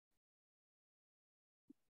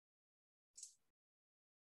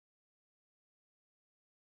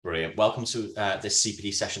Brilliant. Welcome to this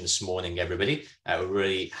CPD session this morning, everybody. We're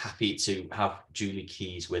really happy to have Julie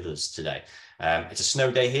Keys with us today. It's a snow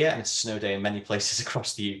day here, and it's a snow day in many places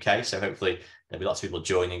across the UK, so hopefully there'll be lots of people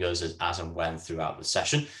joining us as and when throughout the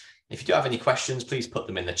session. If you do have any questions, please put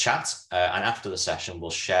them in the chat, and after the session, we'll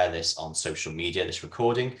share this on social media, this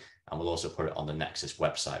recording, and we'll also put it on the Nexus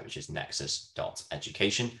website, which is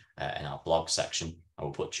nexus.education in our blog section. And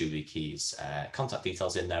we'll put Julie Keys' contact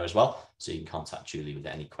details in there as well, so you can contact Julie with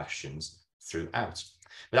any questions throughout.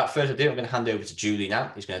 Without further ado, I'm going to hand over to Julie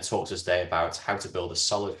now, who's going to talk to us today about how to build a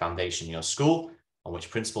solid foundation in your school, on which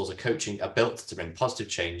principles of coaching are built to bring positive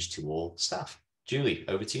change to all staff. Julie,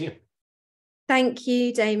 over to you. Thank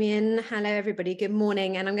you, Damien. Hello, everybody. Good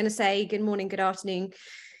morning. And I'm going to say good morning, good afternoon,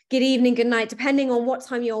 good evening, good night, depending on what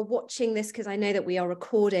time you're watching this, because I know that we are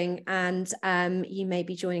recording and you may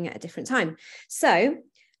be joining at a different time. So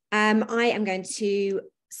I am going to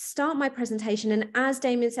start my presentation. And as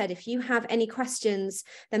Damien said, if you have any questions,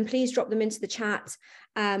 then please drop them into the chat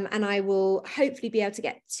and I will hopefully be able to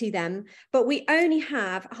get to them. But we only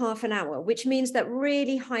have half an hour, which means that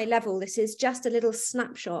really high level, this is just a little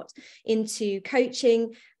snapshot into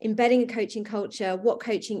coaching, embedding a coaching culture, what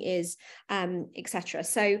coaching is, etc.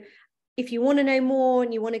 So if you want to know more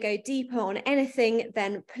and you want to go deeper on anything,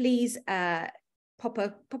 then please pop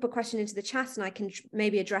a question into the chat and I can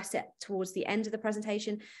maybe address it towards the end of the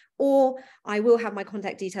presentation, or I will have my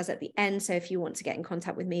contact details at the end. So if you want to get in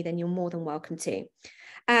contact with me, then you're more than welcome to.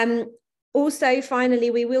 Also,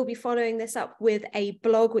 finally, we will be following this up with a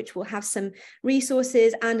blog, which will have some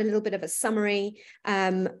resources and a little bit of a summary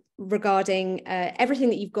regarding everything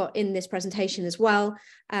that you've got in this presentation as well.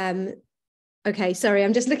 Okay, sorry,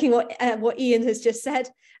 I'm just looking at what Ian has just said.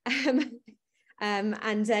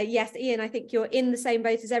 Yes, Ian, I think you're in the same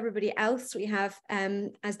boat as everybody else. We have,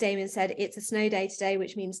 as Damien said, it's a snow day today,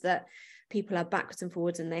 which means that people are backwards and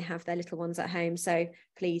forwards and they have their little ones at home. So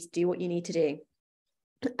please do what you need to do.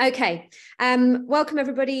 Okay, welcome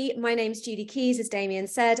everybody. My name's Julie Keys, as Damien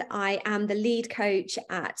said. I am the lead coach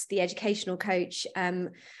at The Educational Coach.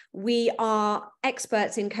 We are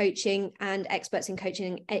experts in coaching and experts in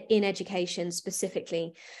coaching in education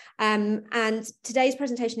specifically. And today's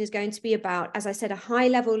presentation is going to be about, as I said, a high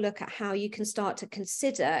level look at how you can start to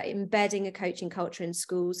consider embedding a coaching culture in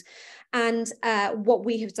schools and what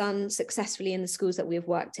we have done successfully in the schools that we have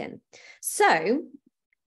worked in. So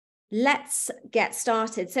let's get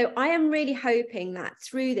started. So I am really hoping that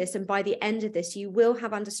through this and by the end of this, you will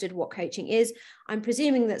have understood what coaching is. I'm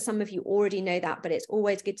presuming that some of you already know that, but it's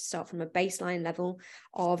always good to start from a baseline level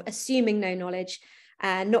of assuming no knowledge.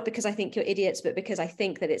 Not because I think you're idiots, but because I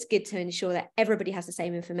think that it's good to ensure that everybody has the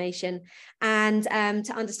same information and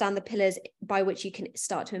to understand the pillars by which you can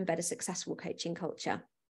start to embed a successful coaching culture.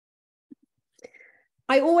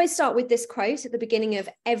 I always start with this quote at the beginning of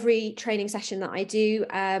every training session that I do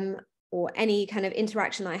or any kind of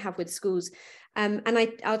interaction that I have with schools. And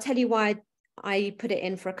I'll tell you why I put it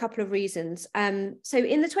in for a couple of reasons. So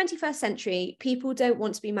in the 21st century, people don't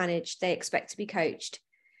want to be managed. They expect to be coached.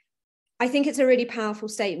 I think it's a really powerful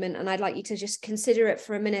statement, and I'd like you to just consider it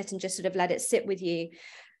for a minute and just sort of let it sit with you.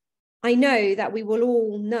 I know that we will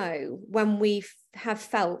all know when we have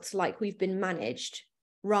felt like we've been managed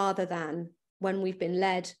rather than when we've been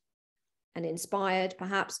led and inspired,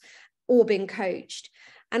 perhaps, or been coached.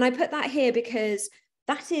 And I put that here because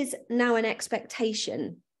that is now an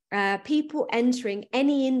expectation. People entering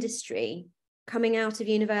any industry, coming out of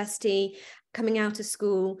university, coming out of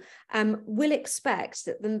school, will expect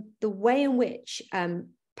that the way in which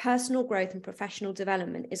personal growth and professional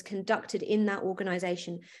development is conducted in that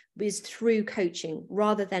organization is through coaching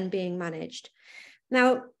rather than being managed.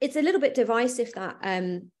 Now, it's a little bit divisive,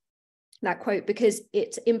 that quote, because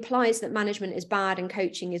it implies that management is bad and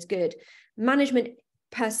coaching is good. Management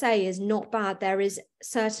per se is not bad. There is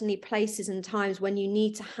certainly places and times when you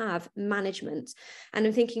need to have management. And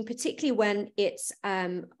I'm thinking particularly when it's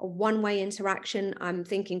a one-way interaction, I'm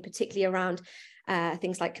thinking particularly around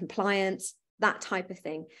things like compliance, that type of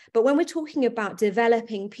thing. But when we're talking about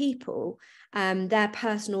developing people, their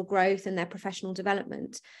personal growth and their professional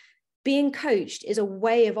development, being coached is a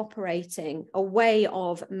way of operating, a way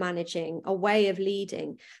of managing, a way of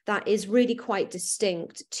leading that is really quite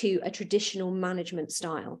distinct to a traditional management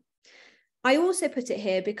style. I also put it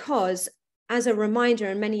here because, as a reminder,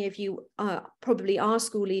 and many of you probably are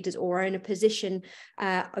school leaders or are in a position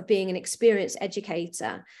of being an experienced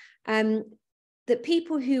educator, that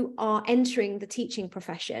people who are entering the teaching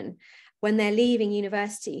profession, when they're leaving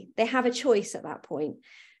university, they have a choice at that point.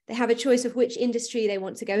 They have a choice of which industry they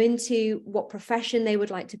want to go into, what profession they would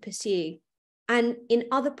like to pursue. And in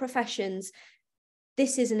other professions,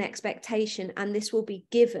 this is an expectation and this will be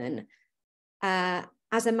given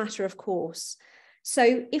as a matter of course.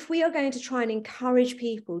 So if we are going to try and encourage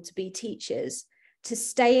people to be teachers, to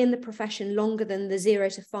stay in the profession longer than the 0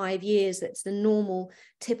 to 5 years, that's the normal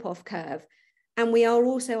tip-off curve, and we are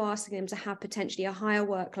also asking them to have potentially a higher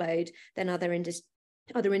workload than other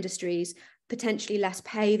industries, potentially less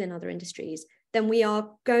pay than other industries, then we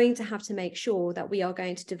are going to have to make sure that we are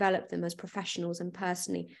going to develop them as professionals and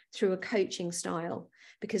personally through a coaching style,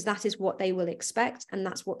 because that is what they will expect and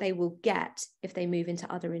that's what they will get if they move into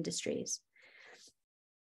other industries.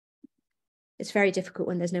 It's very difficult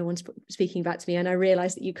when there's no one speaking back to me, and I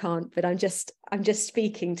realize that you can't, but I'm just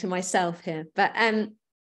speaking to myself here. But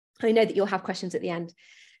I know that you'll have questions at the end.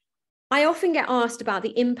 I often get asked about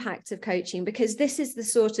the impact of coaching, because this is the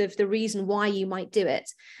sort of the reason why you might do it.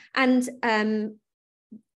 And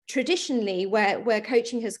traditionally, where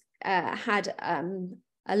coaching has had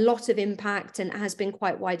a lot of impact and has been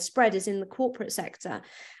quite widespread, is in the corporate sector.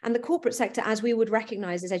 And the corporate sector, as we would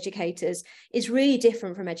recognize as educators, is really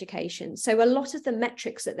different from education. So a lot of the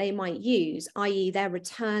metrics that they might use, i.e. their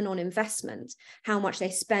return on investment, how much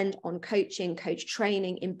they spend on coaching, coach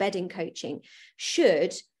training, embedding coaching,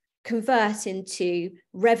 should convert into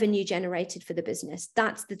revenue generated for the business.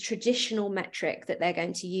 That's the traditional metric that they're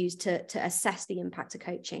going to use to assess the impact of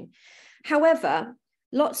coaching. However,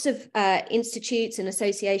 lots of institutes and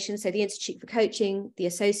associations, so the Institute for Coaching, the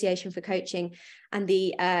Association for Coaching, and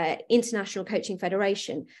the International Coaching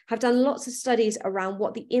Federation have done lots of studies around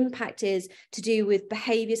what the impact is to do with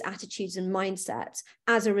behaviors, attitudes, and mindsets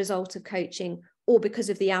as a result of coaching, or because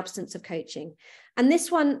of the absence of coaching. And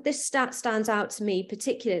this stat stands out to me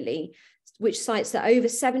particularly, which cites that over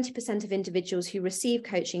 70% of individuals who receive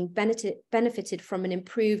coaching benefited from an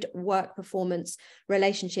improved work performance,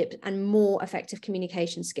 relationships, and more effective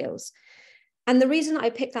communication skills. And the reason I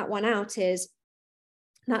picked that one out is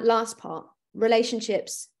that last part,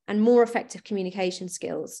 relationships and more effective communication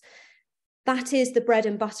skills. That is the bread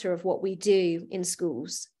and butter of what we do in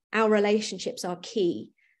schools. Our relationships are key.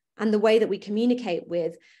 And the way that we communicate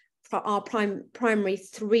with our primary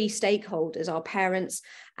three stakeholders, our parents,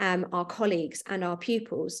 our colleagues, and our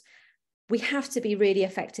pupils, we have to be really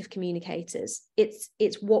effective communicators.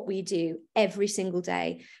 It's what we do every single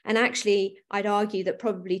day. And actually, I'd argue that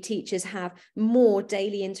probably teachers have more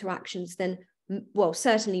daily interactions than, well,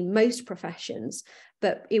 certainly most professions,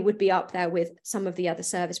 but it would be up there with some of the other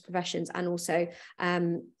service professions and also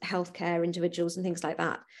healthcare individuals and things like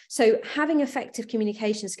that. So having effective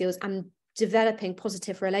communication skills and developing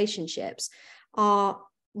positive relationships are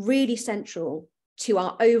really central to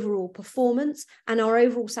our overall performance and our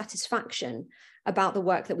overall satisfaction about the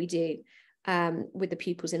work that we do with the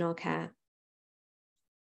pupils in our care.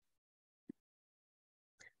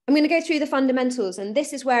 I'm going to go through the fundamentals, and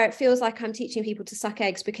this is where it feels like I'm teaching people to suck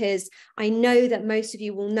eggs, because I know that most of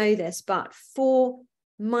you will know this, but for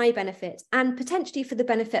my benefit and potentially for the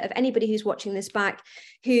benefit of anybody who's watching this back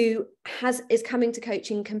who is coming to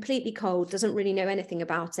coaching completely cold, doesn't really know anything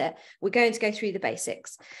about it, we're going to go through the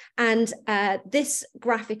basics. And this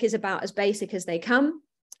graphic is about as basic as they come.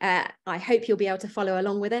 I hope you'll be able to follow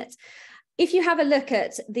along with it. If you have a look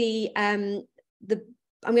at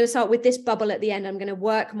I'm going to start with this bubble at the end. I'm going to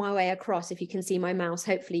work my way across. If you can see my mouse,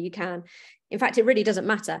 hopefully you can. In fact, it really doesn't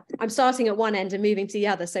matter. I'm starting at one end and moving to the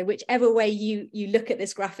other. So whichever way you look at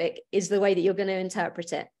this graphic is the way that you're going to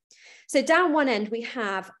interpret it. So down one end, we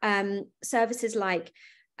have services like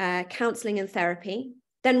counselling and therapy.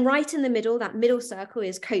 Then right in the middle, that middle circle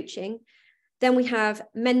is coaching. Then we have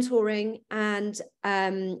mentoring and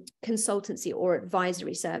consultancy or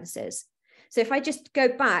advisory services. So if I just go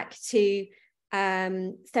back to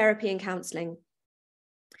therapy and counselling,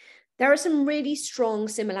 there are some really strong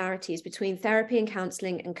similarities between therapy and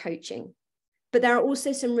counselling and coaching, but there are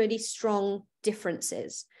also some really strong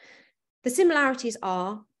differences. The similarities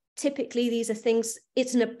are typically these are things,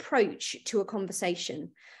 it's an approach to a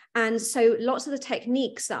conversation. And so lots of the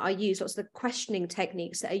techniques that are used, lots of the questioning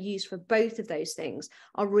techniques that are used for both of those things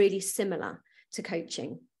are really similar to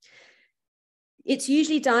coaching. It's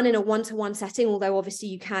usually done in a one-to-one setting, although obviously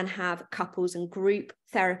you can have couples and group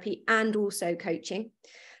therapy and also coaching.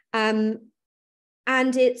 And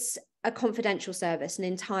it's a confidential service, an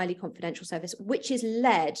entirely confidential service, which is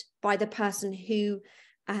led by the person who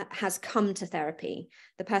has come to therapy,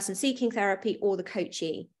 the person seeking therapy or the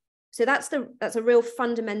coachee. So that's a real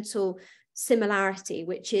fundamental similarity,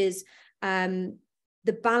 which is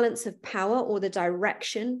the balance of power or the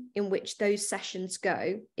direction in which those sessions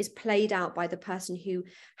go is played out by the person who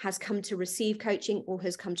has come to receive coaching or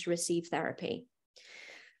has come to receive therapy.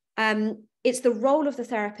 It's the role of the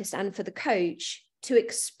therapist and for the coach to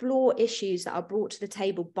explore issues that are brought to the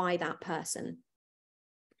table by that person.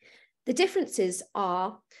 The differences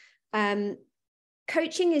are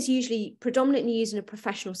coaching is usually predominantly used in a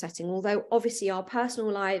professional setting, although obviously our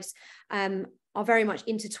personal lives are very much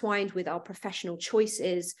intertwined with our professional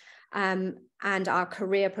choices and our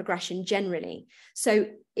career progression generally. So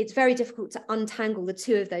it's very difficult to untangle the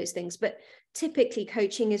two of those things, but typically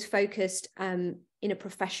coaching is focused in a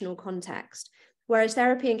professional context, whereas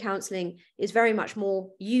therapy and counselling is very much more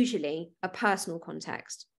usually a personal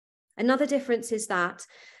context. Another difference is that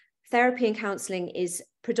therapy and counselling is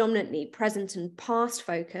predominantly present and past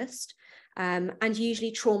focused, and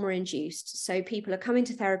usually trauma induced. So people are coming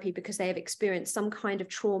to therapy because they have experienced some kind of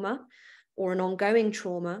trauma or an ongoing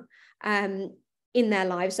trauma in their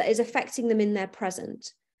lives that is affecting them in their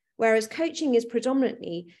present. Whereas coaching is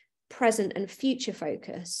predominantly present and future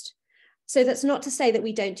focused. So that's not to say that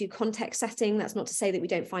we don't do context setting. That's not to say that we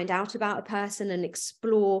don't find out about a person and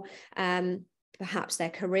explore perhaps their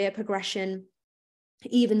career progression,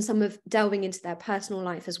 even some of delving into their personal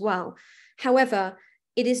life as well. However,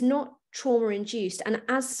 it is not trauma induced. And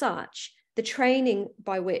as such, the training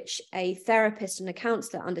by which a therapist and a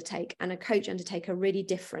counsellor undertake and a coach undertake are really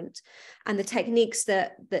different. And the techniques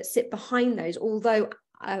that sit behind those, although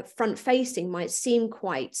front facing might seem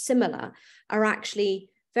quite similar, are actually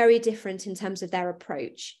very different in terms of their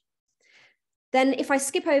approach. Then if I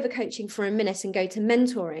skip over coaching for a minute and go to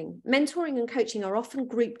mentoring and coaching are often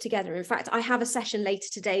grouped together. In fact, I have a session later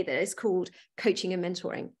today that is called Coaching and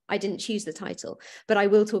Mentoring. I didn't choose the title, but I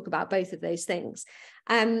will talk about both of those things.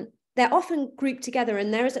 They're often grouped together,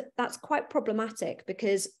 and that's quite problematic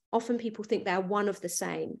because often people think they're one of the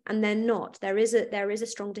same, and they're not. There is a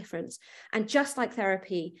strong difference. And just like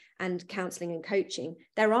therapy and counselling and coaching,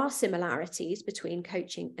 there are similarities between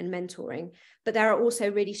coaching and mentoring, but there are also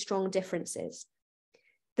really strong differences.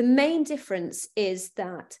 The main difference is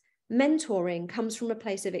that mentoring comes from a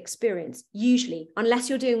place of experience, usually, unless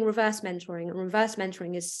you're doing reverse mentoring, and reverse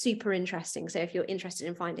mentoring is super interesting. So if you're interested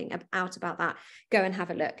in finding out about that, go and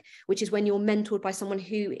have a look, which is when you're mentored by someone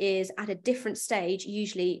who is at a different stage,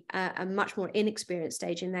 usually a much more inexperienced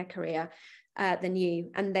stage in their career than you,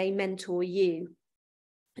 and they mentor you,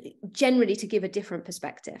 generally to give a different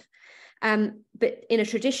perspective. But in a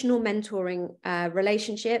traditional mentoring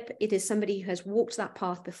relationship, it is somebody who has walked that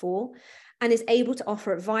path before and is able to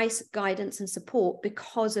offer advice, guidance, and support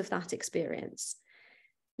because of that experience.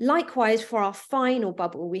 Likewise, for our final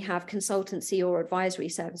bubble, we have consultancy or advisory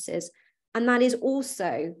services, and that is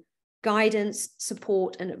also guidance,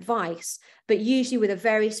 support, and advice, but usually with a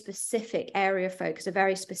very specific area of focus, a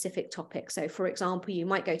very specific topic. So, for example, you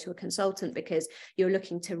might go to a consultant because you're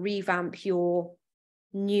looking to revamp your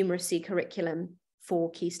numeracy curriculum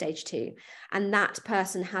for Key Stage 2, and that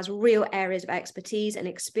person has real areas of expertise and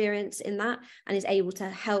experience in that and is able to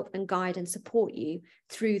help and guide and support you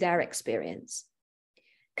through their experience.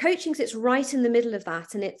 Coaching sits right in the middle of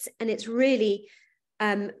that, and it's really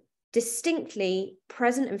distinctly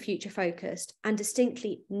present and future focused, and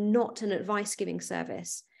distinctly not an advice giving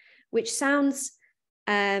service, which sounds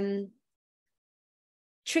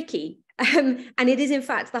tricky. And it is in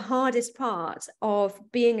fact the hardest part of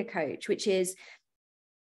being a coach, which is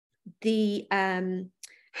the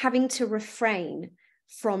having to refrain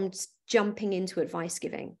from jumping into advice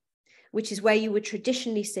giving, which is where you would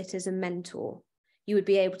traditionally sit as a mentor. You would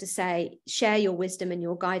be able to say, share your wisdom and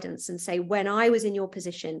your guidance and say, when I was in your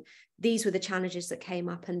position, these were the challenges that came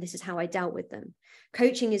up and this is how I dealt with them.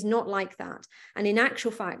 Coaching is not like that. And in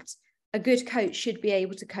actual fact, a good coach should be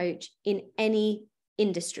able to coach in any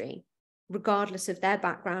industry, regardless of their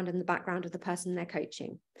background and the background of the person they're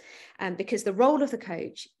coaching. Because the role of the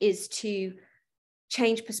coach is to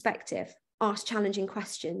change perspective, ask challenging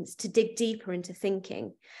questions, to dig deeper into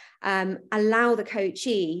thinking, allow the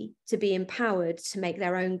coachee to be empowered to make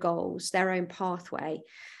their own goals, their own pathway.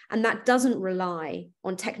 And that doesn't rely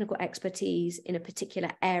on technical expertise in a particular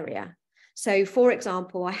area. So, for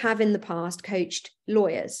example, I have in the past coached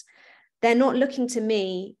lawyers. They're not looking to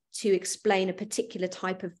me to explain a particular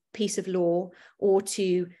type of piece of law or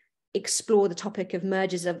to explore the topic of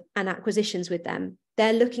mergers and acquisitions with them.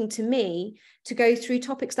 They're looking to me to go through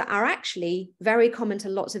topics that are actually very common to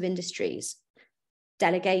lots of industries: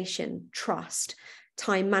 delegation, trust,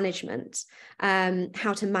 time management,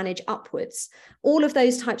 how to manage upwards, all of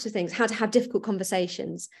those types of things, how to have difficult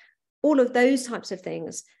conversations. All of those types of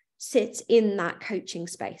things sit in that coaching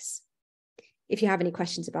space. If you have any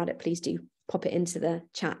questions about it, please do pop it into the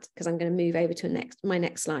chat, because I'm going to move over to my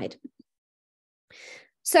next slide.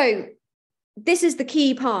 So this is the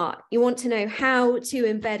key part. You want to know how to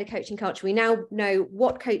embed a coaching culture. We now know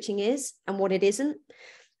what coaching is and what it isn't.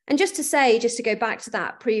 And just to go back to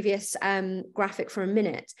that previous graphic for a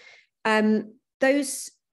minute,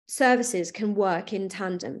 those services can work in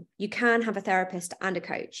tandem. You can have a therapist and a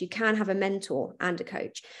coach. You can have a mentor and a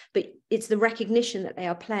coach, but it's the recognition that they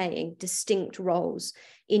are playing distinct roles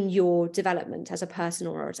in your development as a person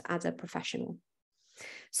or as a professional.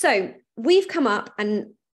 So we've come up, and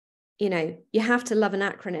you have to love an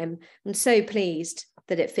acronym. I'm so pleased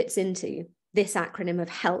that it fits into this acronym of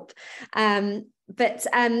HELP. But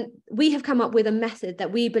we have come up with a method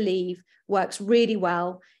that we believe works really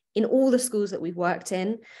well in all the schools that we've worked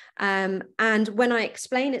in. And when I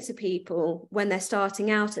explain it to people, when they're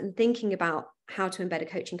starting out and thinking about how to embed a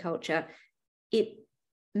coaching culture, it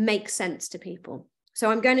makes sense to people.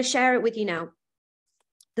 So I'm going to share it with you now.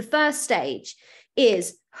 The first stage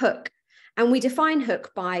is hook. And we define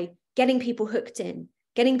hook by getting people hooked in,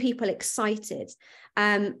 getting people excited,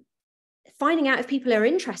 finding out if people are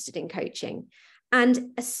interested in coaching.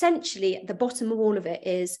 And essentially at the bottom of all of it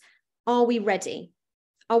is, are we ready?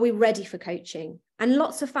 Are we ready for coaching? And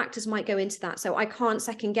lots of factors might go into that. So I can't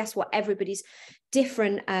second guess what everybody's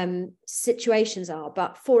different situations are.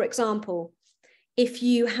 But for example, if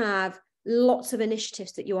you have lots of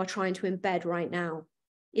initiatives that you are trying to embed right now,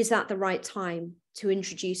 is that the right time to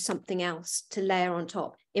introduce something else to layer on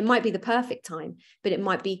top? It might be the perfect time, but it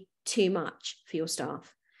might be too much for your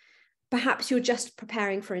staff. Perhaps you're just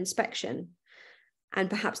preparing for inspection, and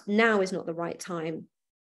perhaps now is not the right time.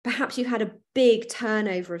 Perhaps you've had a big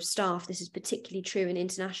turnover of staff. This is particularly true in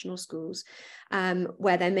international schools,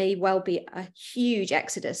 where there may well be a huge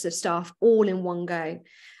exodus of staff all in one go.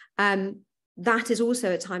 That is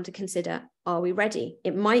also a time to consider, are we ready?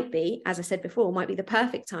 It might be, as I said before, might be the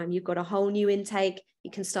perfect time. You've got a whole new intake.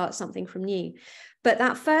 You can start something from new. But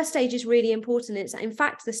that first stage is really important. It's in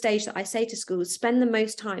fact the stage that I say to schools, spend the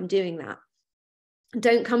most time doing that.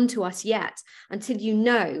 Don't come to us yet until you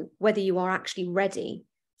know whether you are actually ready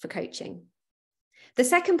for coaching. The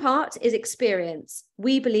second part is experience.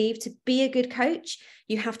 We believe to be a good coach,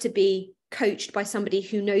 you have to be coached by somebody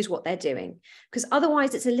who knows what they're doing, because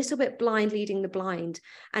otherwise it's a little bit blind leading the blind,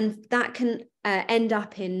 and that can end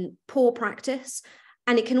up in poor practice,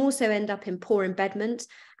 and it can also end up in poor embedment,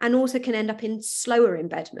 and also can end up in slower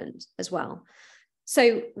embedment as well.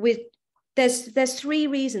 So there's three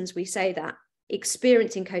reasons we say that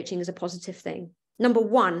experiencing coaching is a positive thing. Number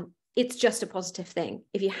one, it's just a positive thing.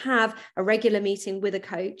 If you have a regular meeting with a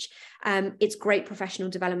coach, it's great professional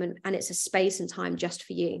development, and it's a space and time just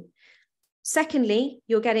for you. Secondly,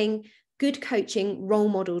 you're getting good coaching role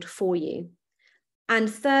modeled for you. And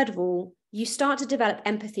third of all, you start to develop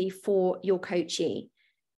empathy for your coachee.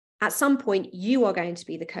 At some point, you are going to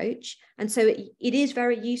be the coach. And so it is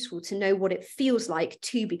very useful to know what it feels like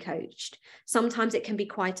to be coached. Sometimes it can be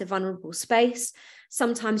quite a vulnerable space.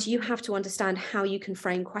 Sometimes you have to understand how you can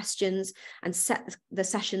frame questions and set the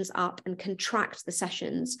sessions up and contract the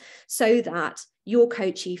sessions so that your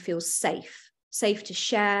coachee feels safe to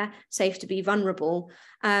share, safe to be vulnerable,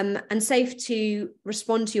 and safe to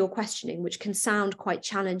respond to your questioning, which can sound quite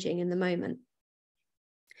challenging in the moment.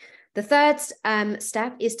 The third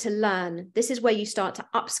step is to learn. This is where you start to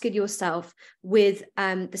upskill yourself with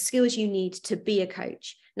the skills you need to be a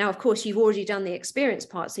coach. Now, of course, you've already done the experience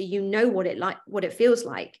part, so you know what it feels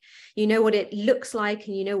like. You know what it looks like,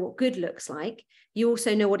 and you know what good looks like. You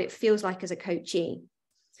also know what it feels like as a coachee.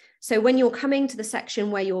 So when you're coming to the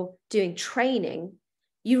section where you're doing training,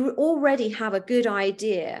 you already have a good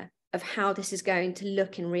idea of how this is going to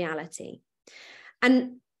look in reality.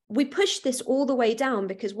 And we push this all the way down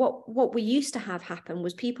because what we used to have happen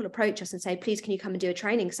was people approach us and say, please, can you come and do a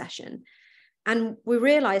training session? And we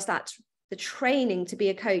realized that the training to be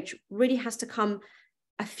a coach really has to come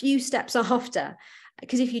a few steps after,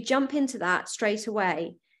 because if you jump into that straight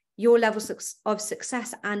away, your levels of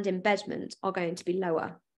success and embedment are going to be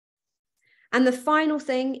lower. And the final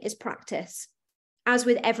thing is practice. As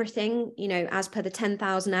with everything, as per the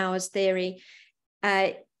 10,000 hours theory,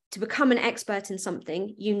 to become an expert in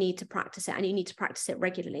something, you need to practice it, and you need to practice it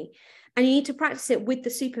regularly. And you need to practice it with the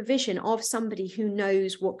supervision of somebody who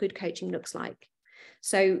knows what good coaching looks like.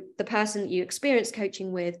 So the person that you experience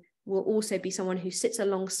coaching with will also be someone who sits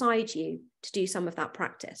alongside you to do some of that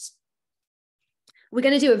practice. We're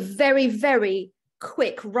going to do a very, very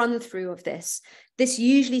quick run through of this. This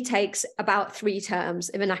usually takes about 3 terms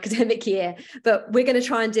of an academic year, but we're going to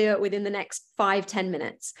try and do it within the next 5-10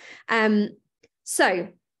 minutes. So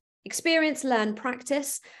experience, learn,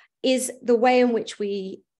 practice is the way in which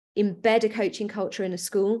we embed a coaching culture in a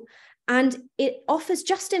school. And it offers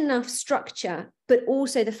just enough structure, but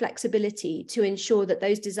also the flexibility to ensure that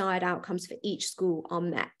those desired outcomes for each school are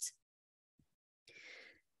met.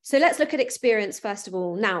 So let's look at experience first of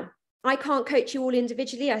all. Now, I can't coach you all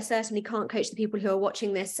individually. I certainly can't coach the people who are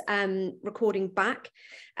watching this recording back.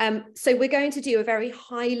 So we're going to do a very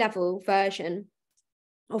high level version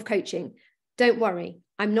of coaching. Don't worry,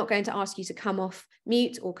 I'm not going to ask you to come off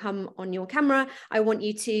mute or come on your camera. I want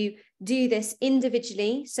you to do this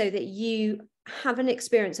individually so that you have an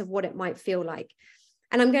experience of what it might feel like.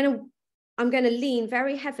 And I'm going to lean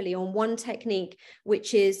very heavily on one technique,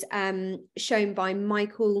 which is shown by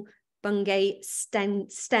Michael Bungay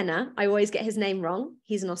Stenner. I always get his name wrong.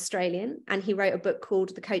 He's an Australian, and he wrote a book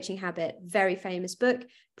called The Coaching Habit. Very famous book.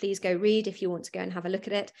 Please go read if you want to go and have a look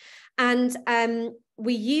at it. And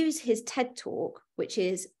we use his TED Talk, which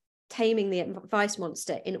is Taming the Advice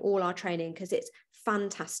Monster, in all our training because it's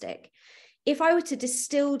fantastic. If I were to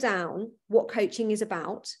distill down what coaching is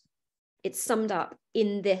about, it's summed up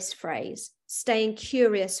in this phrase: staying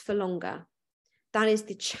curious for longer. That is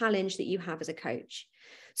the challenge that you have as a coach.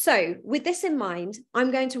 So with this in mind, I'm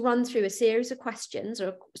going to run through a series of questions,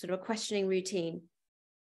 or sort of a questioning routine.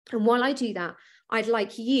 And while I do that, I'd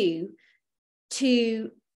like you to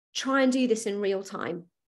try and do this in real time.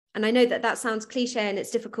 And I know that that sounds cliche and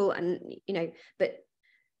it's difficult, and but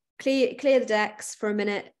clear the decks for a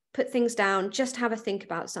minute, put things down, just have a think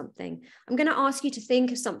about something. I'm going to ask you to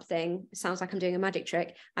think of something. It sounds like I'm doing a magic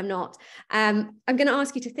trick. I'm not. I'm going to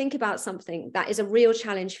ask you to think about something that is a real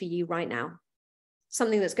challenge for you right now.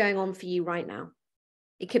 Something that's going on for you right now.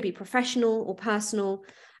 It could be professional or personal,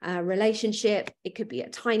 relationship. It could be a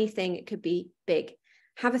tiny thing. It could be big.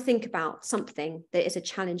 Have a think about something that is a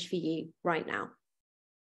challenge for you right now.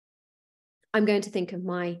 I'm going to think of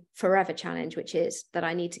my forever challenge, which is that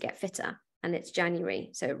I need to get fitter, and it's January.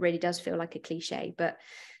 So it really does feel like a cliche, but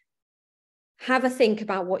have a think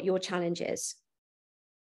about what your challenge is.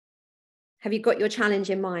 Have you got your challenge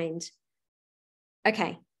in mind?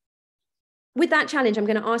 Okay. With that challenge, I'm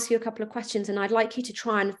going to ask you a couple of questions, and I'd like you to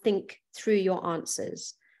try and think through your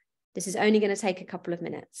answers. This is only going to take a couple of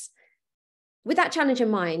minutes. With that challenge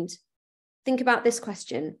in mind, think about this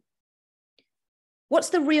question. What's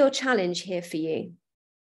the real challenge here for you?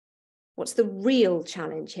 What's the real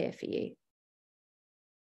challenge here for you?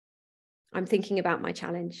 I'm thinking about my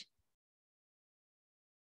challenge.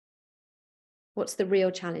 What's the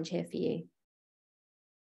real challenge here for you?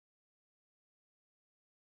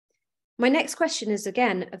 My next question is,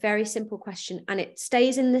 again, a very simple question, and it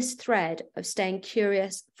stays in this thread of staying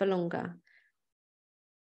curious for longer.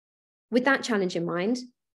 With that challenge in mind,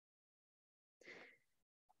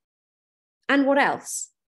 and what else?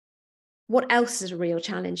 What else is a real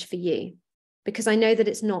challenge for you? Because I know that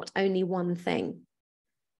it's not only one thing.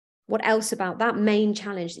 What else about that main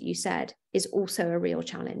challenge that you said is also a real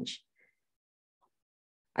challenge?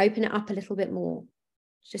 Open it up a little bit more.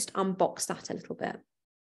 Just unbox that a little bit.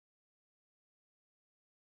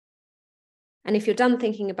 And if you're done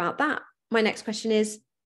thinking about that, my next question is,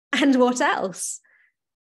 and what else?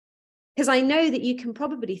 Because I know that you can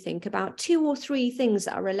probably think about 2 or 3 things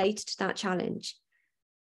that are related to that challenge.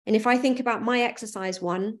 And if I think about my exercise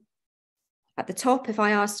one, at the top, if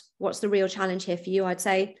I asked, what's the real challenge here for you? I'd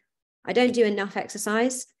say, I don't do enough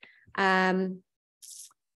exercise. I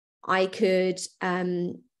could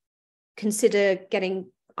consider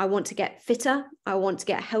I want to get fitter. I want to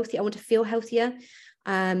get healthy. I want to feel healthier.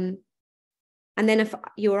 And then if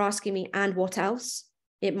you're asking me, and what else?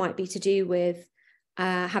 It might be to do with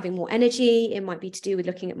having more energy. It might be to do with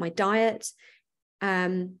looking at my diet.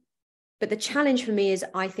 But the challenge for me is,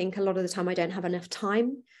 I think a lot of the time I don't have enough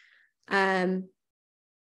time. And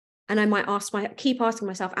I might keep asking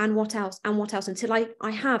myself, and what else, until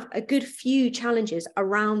I have a good few challenges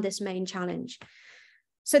around this main challenge.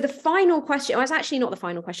 So the final question, it's actually not the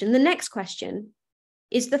final question. The next question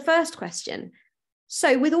is the first question.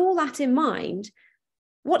 So with all that in mind,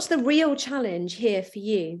 what's the real challenge here for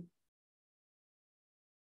you?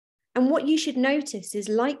 And what you should notice is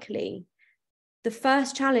likely the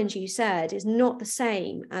first challenge you said is not the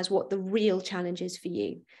same as what the real challenge is for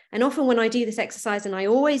you. And often when I do this exercise, and I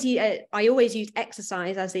always use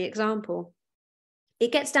exercise as the example,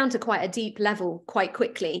 it gets down to quite a deep level quite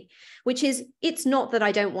quickly, which is, it's not that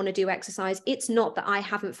I don't want to do exercise. It's not that I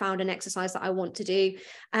haven't found an exercise that I want to do.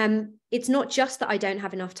 It's not just that I don't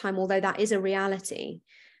have enough time, although that is a reality.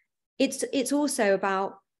 It's also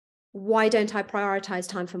about, why don't I prioritize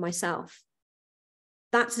time for myself?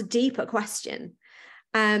 That's a deeper question.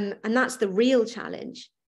 And that's the real challenge.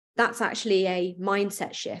 That's actually a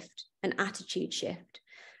mindset shift, an attitude shift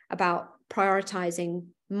about prioritizing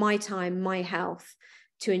my time, my health,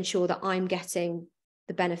 to ensure that I'm getting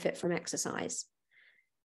the benefit from exercise.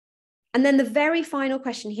 And then the very final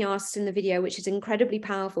question he asks in the video, which is an incredibly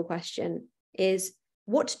powerful question, is,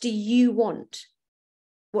 What do you want?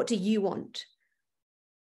 What do you want?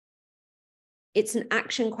 It's an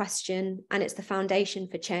action question, and it's the foundation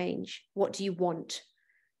for change. What do you want?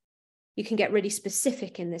 You can get really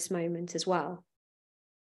specific in this moment as well.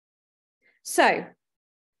 So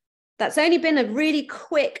that's only been a really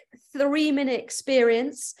quick 3-minute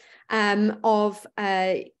experience of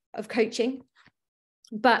coaching.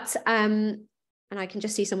 But, and I can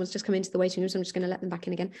just see someone's just come into the waiting room, so I'm just going to let them back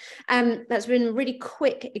in again. That's been a really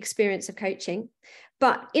quick experience of coaching.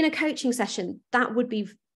 But in a coaching session, that would be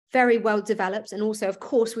very well developed. And also, of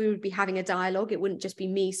course, we would be having a dialogue. It wouldn't just be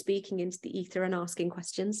me speaking into the ether and asking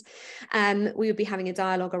questions. We would be having a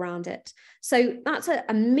dialogue around it. So that's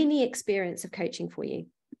a mini experience of coaching for you.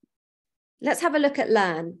 Let's have a look at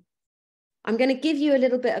Learn. I'm going to give you a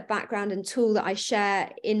little bit of background and tool that I share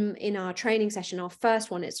in our training session. Our first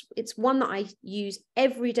one, it's one that I use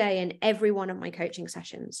every day in every one of my coaching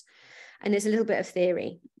sessions. And there's a little bit of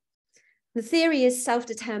theory. The theory is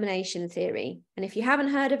self-determination theory. And if you haven't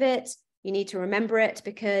heard of it, you need to remember it,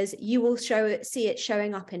 because you will see it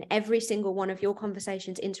showing up in every single one of your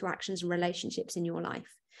conversations, interactions, and relationships in your life.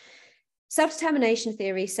 Self-determination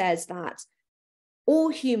theory says that all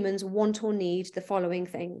humans want or need the following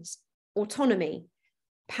things: autonomy,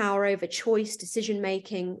 power over choice,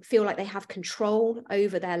 decision-making, feel like they have control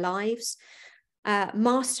over their lives,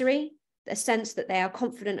 mastery, a sense that they are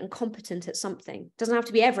confident and competent at something. Doesn't have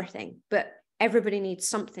to be everything, but everybody needs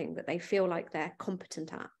something that they feel like they're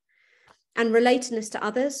competent at. And relatedness to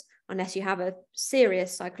others, unless you have a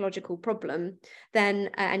serious psychological problem,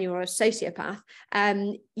 then and you're a sociopath,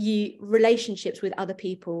 relationships with other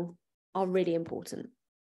people are really important.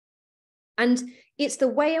 And it's the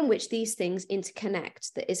way in which these things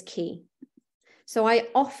interconnect that is key. So I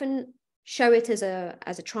often show it as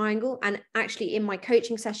a triangle, and actually in my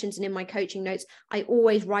coaching sessions and in my coaching notes, I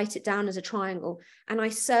always write it down as a triangle, and I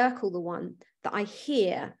circle the one that I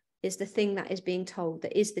hear is the thing that is being told,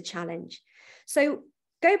 that is the challenge. So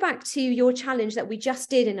go back to your challenge that we just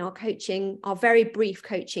did in our coaching, our very brief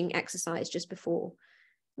coaching exercise just before.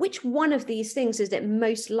 Which one of these things does it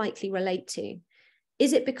most likely relate to?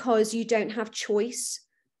 Is it because you don't have choice,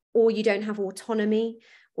 or you don't have autonomy,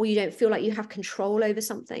 or you don't feel like you have control over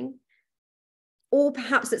something? Or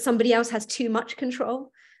perhaps that somebody else has too much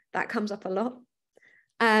control? That comes up a lot.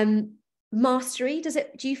 Mastery,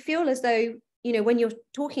 do you feel as though, when you're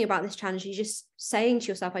talking about this challenge, you're just saying to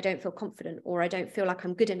yourself, I don't feel confident, or I don't feel like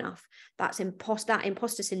I'm good enough? That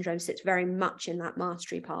imposter syndrome sits very much in that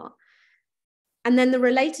mastery part. And then the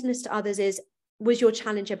relatedness to others was your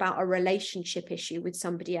challenge about a relationship issue with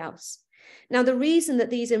somebody else? Now, the reason that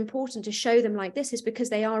these are important to show them like this is because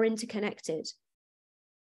they are interconnected.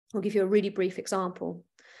 I'll give you a really brief example.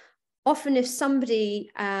 Often if somebody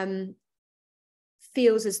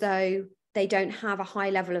feels as though they don't have a high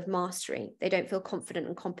level of mastery, they don't feel confident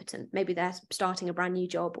and competent, maybe they're starting a brand new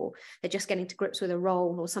job, or they're just getting to grips with a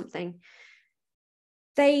role or something,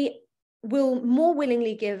 they will more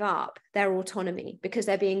willingly give up their autonomy because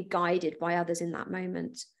they're being guided by others in that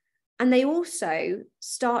moment. And they also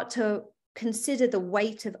start to consider the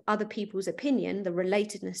weight of other people's opinion, the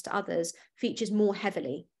relatedness to others, features more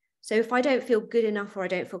heavily. So if I don't feel good enough, or I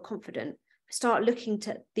don't feel confident, I start looking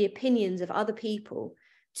to the opinions of other people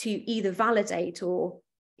to either validate, or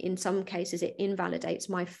in some cases, it invalidates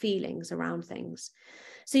my feelings around things.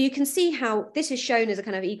 So you can see how this is shown as a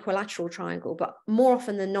kind of equilateral triangle, but more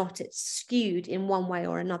often than not, it's skewed in one way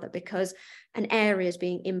or another because an area is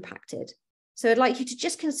being impacted. So I'd like you to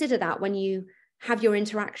just consider that when you have your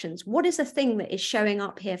interactions. What is the thing that is showing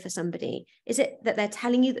up here for somebody? Is it that they're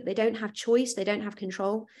telling you that they don't have choice, they don't have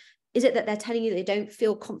control? Is it that they're telling you they don't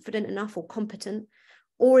feel confident enough or competent?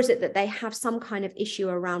 Or is it that they have some kind of issue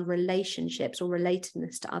around relationships or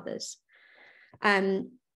relatedness to others?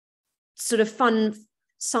 Sort of fun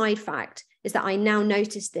side fact is that I now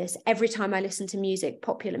notice this every time I listen to music,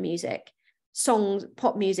 popular music, songs,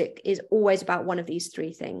 pop music is always about one of these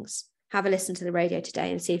three things. Have a listen to the radio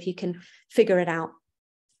today and see if you can figure it out.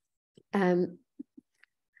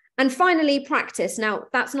 And finally, practice. Now,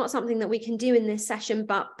 that's not something that we can do in this session,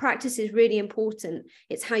 but practice is really important.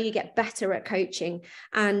 It's how you get better at coaching.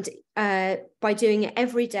 And by doing it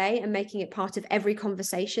every day and making it part of every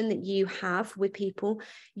conversation that you have with people,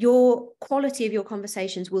 your quality of your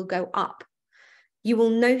conversations will go up. You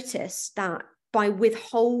will notice that by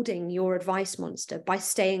withholding your advice monster, by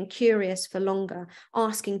staying curious for longer,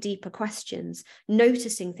 asking deeper questions,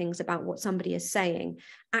 noticing things about what somebody is saying,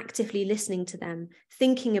 actively listening to them,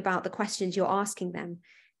 thinking about the questions you're asking them,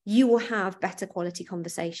 you will have better quality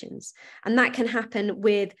conversations. And that can happen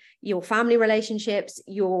with your family relationships,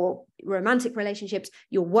 your romantic relationships,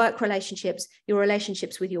 your work relationships, your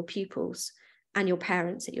relationships with your pupils and your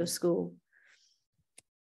parents at your school.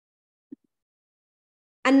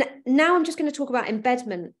 And now I'm just going to talk about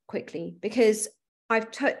embedment quickly, because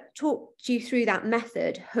I've talked you through that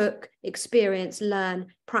method: hook, experience, learn,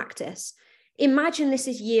 practice. Imagine this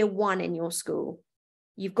is year 1 in your school.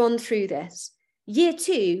 You've gone through this. Year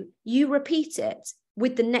 2, you repeat it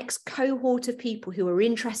with the next cohort of people who are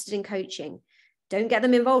interested in coaching. Don't get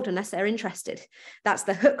them involved unless they're interested. That's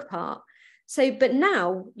the hook part. So, but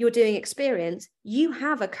now you're doing experience. You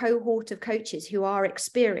have a cohort of coaches who are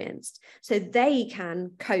experienced, so they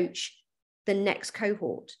can coach the next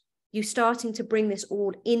cohort. You're starting to bring this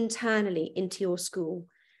all internally into your school.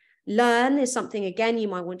 Learn is something, again, you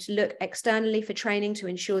might want to look externally for training to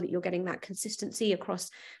ensure that you're getting that consistency across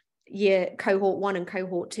cohort 1 and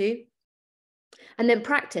cohort 2. And then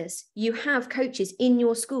practice. You have coaches in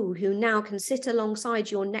your school who now can sit alongside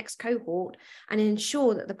your next cohort and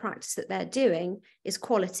ensure that the practice that they're doing is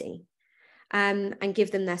quality, and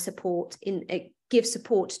give them their support, give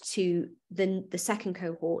support to the second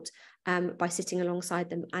cohort by sitting alongside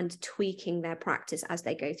them and tweaking their practice as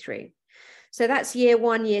they go through. So that's year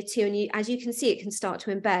 1, year 2, and as you can see, it can start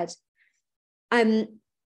to embed.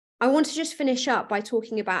 I want to just finish up by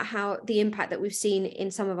talking about how the impact that we've seen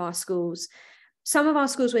in some of our schools. Some of our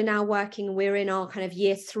schools we're now working, we're in our kind of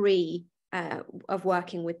year 3 of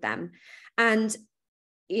working with them. And,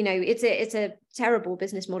 you know, it's a terrible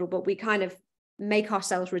business model, but we kind of make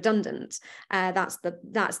ourselves redundant. That's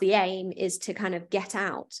the aim, is to kind of get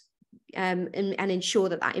out and ensure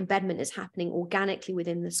that that embedment is happening organically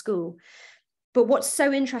within the school. But what's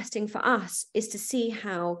so interesting for us is to see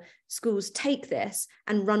how schools take this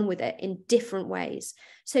and run with it in different ways.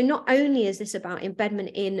 So not only is this about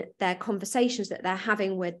embedment in their conversations that they're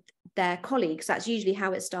having with their colleagues, that's usually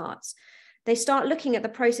how it starts. They start looking at the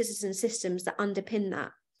processes and systems that underpin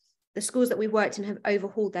that. The schools that we've worked in have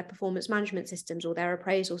overhauled their performance management systems or their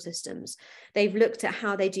appraisal systems. They've looked at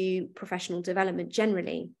how they do professional development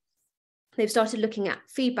generally. They've started looking at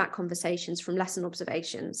feedback conversations from lesson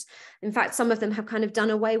observations. In fact, some of them have kind of done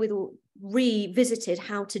away with or revisited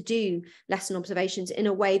how to do lesson observations in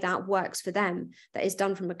a way that works for them, that is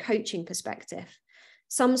done from a coaching perspective.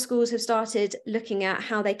 Some schools have started looking at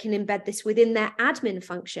how they can embed this within their admin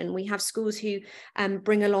function. We have schools who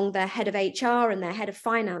bring along their head of HR and their head of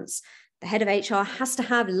finance. The head of HR has to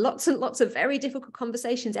have lots and lots of very difficult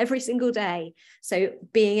conversations every single day. So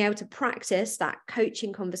being able to practice that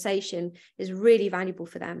coaching conversation is really valuable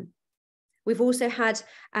for them. We've also had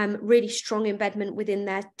really strong embedment within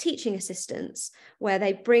their teaching assistants, where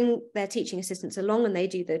they bring their teaching assistants along and they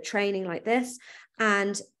do the training like this.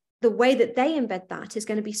 And the way that they embed that is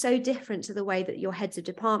going to be so different to the way that your heads of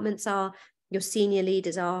departments are, your senior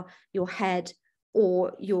leaders are, your head,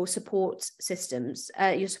 or your support systems,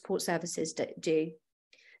 your support services do.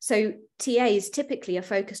 So TAs typically are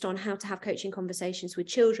focused on how to have coaching conversations with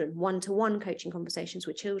children, one-to-one coaching conversations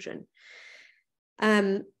with children.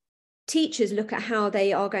 Teachers look at how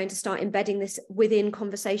they are going to start embedding this within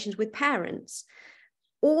conversations with parents.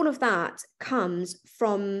 All of that comes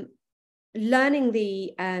from learning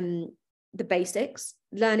the basics,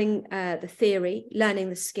 learning the theory, learning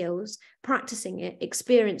the skills, practicing it,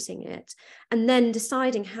 experiencing it, and then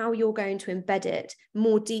deciding how you're going to embed it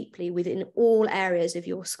more deeply within all areas of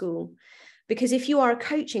your school. Because if you are a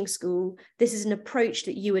coaching school, this is an approach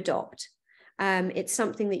that you adopt. It's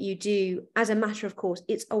something that you do as a matter of course.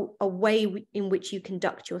 It's a way in which you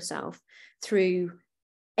conduct yourself through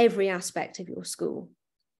every aspect of your school.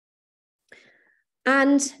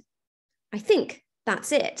 And I think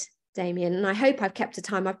that's it, Damien, and I hope I've kept to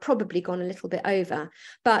time. I've probably gone a little bit over,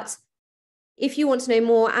 but if you want to know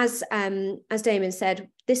more, as Damien said,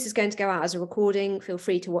 this is going to go out as a recording. Feel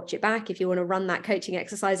free to watch it back if you want to run that coaching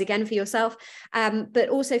exercise again for yourself, but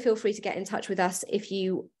also feel free to get in touch with us if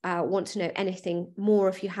you want to know anything more,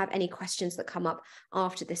 if you have any questions that come up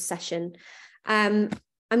after this session. I'm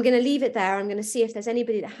going to leave it there. I'm going to see if there's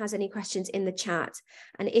anybody that has any questions in the chat,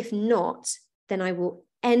 and if not, then I will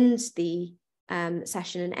end the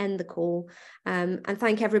session and end the call, and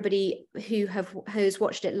thank everybody who has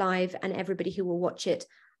watched it live and everybody who will watch it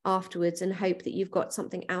afterwards, and hope that you've got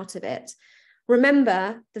something out of it.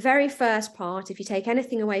 Remember, the very first part, if you take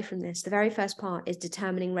anything away from this, the very first part is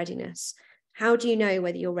determining readiness. How do you know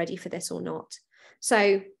whether you're ready for this or not?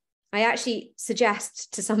 So I actually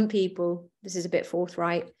suggest to some people, this is a bit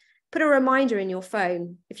forthright, put a reminder in your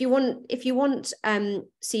phone. If you want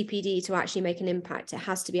CPD to actually make an impact, it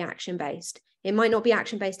has to be action-based. It might not be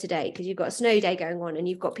action-based today because you've got a snow day going on and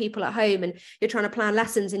you've got people at home and you're trying to plan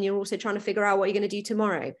lessons and you're also trying to figure out what you're going to do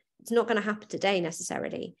tomorrow. It's not going to happen today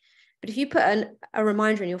necessarily. But if you put a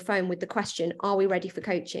reminder in your phone with the question, are we ready for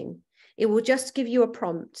coaching? It will just give you a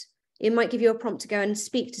prompt. It might give you a prompt to go and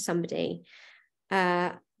speak to somebody,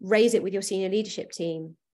 raise it with your senior leadership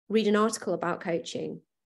team, read an article about coaching,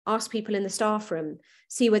 ask people in the staff room,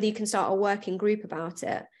 see whether you can start a working group about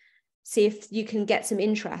it, see if you can get some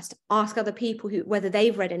interest, ask other people whether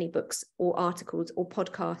they've read any books or articles or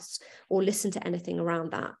podcasts or listened to anything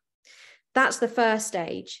around that. That's the first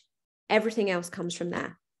stage. Everything else comes from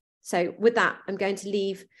there. So with that, I'm going to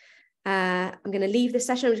leave the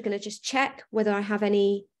session. I'm just going to check whether I have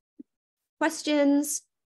any questions.